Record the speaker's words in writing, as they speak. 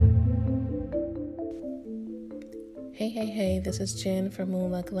Hey, this is Jen from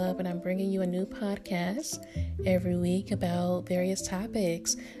Moonluck Love, and I'm bringing you a new podcast every week about various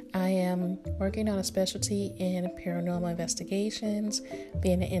topics. I am working on a specialty in paranormal investigations,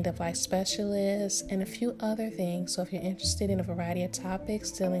 being an end-of-life specialist, and a few other things. So if you're interested in a variety of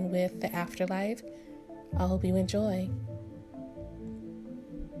topics dealing with the afterlife, I hope you enjoy.